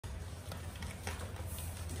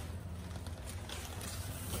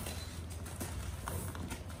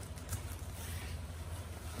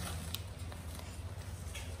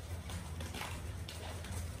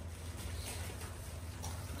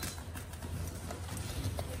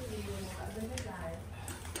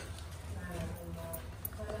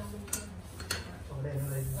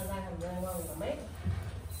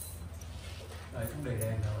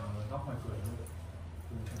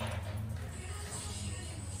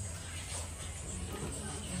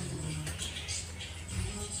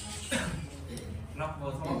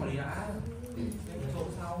vừa sau mà đi đã chỗ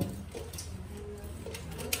sau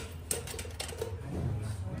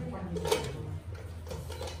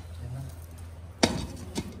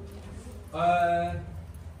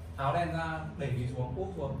áo đen ra đẩy đi xuống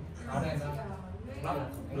úp xuống áo đen ra lắp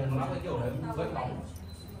đừng lắp cái kiểu đấy với bóng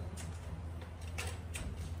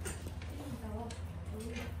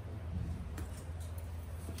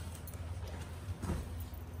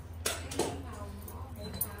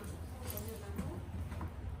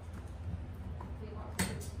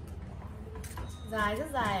dài rất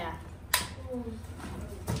dài à?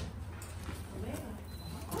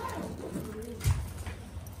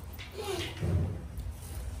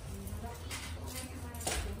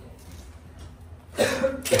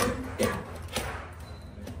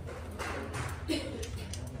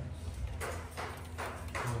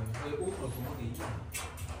 hơi úp rồi xuống một tí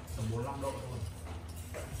tầm 45 độ thôi.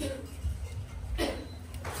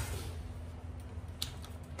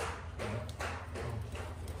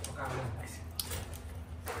 Cao lên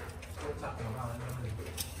chặt nó vào lên nó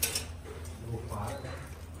đủ quá rồi đấy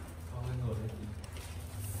cho lên ngồi lên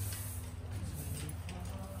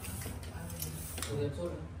thì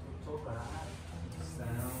chốt cả đã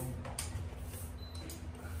sao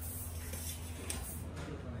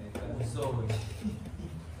rồi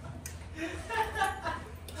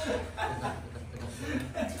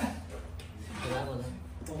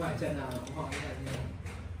không phải chân nào cũng hỏi như này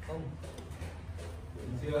không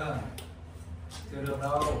chưa được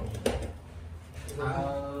đâu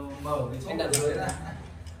mở cái chỗ đặt dưới ra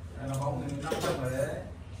nó có một 500 ở đấy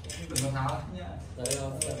đừng có tháo nhá đấy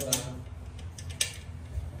rồi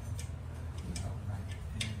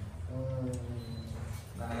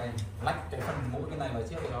đây lách cái phần mũi cái này vào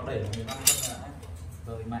trước thì nó đẩy 15 phân đã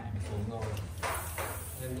rồi mẹ mình xuống rồi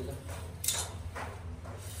lên đi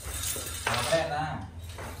nó đen ra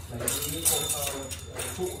lấy cái cột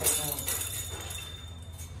trụ thôi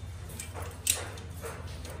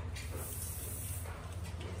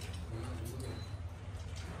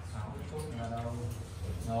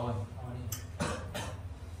rồi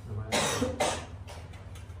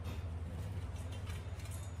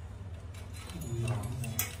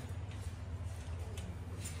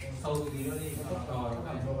sâu tí nữa đi rồi các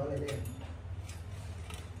bạn cho lên đi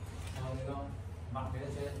mặt cái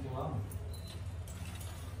trên đúng không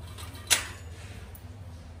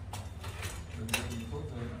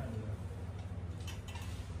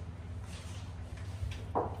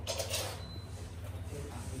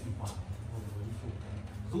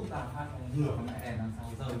rút ra phát nửa con mẹ đèn đằng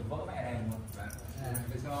sau rời vỡ mẹ đèn luôn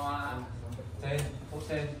để cho trên phốt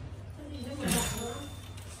trên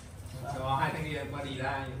cho hai thanh niên qua đi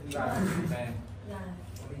ra đèn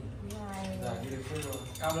dài đi được chưa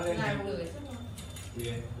cao nó lên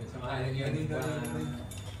để cho hai thanh niên đi qua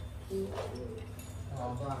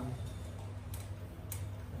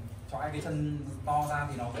cho anh cái chân to ra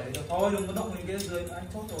thì nó đấy thôi đừng có động lên cái dưới anh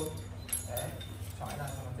chốt rồi đấy cho anh ra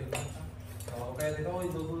cho nó tìm rồi ok thế thôi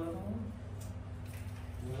vừa vừa thôi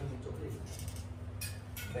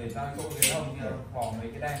để ra chỗ ghế hồng kia bỏ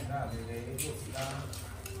mấy cái đèn ra cái ghế ruột ra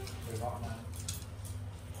để gọn là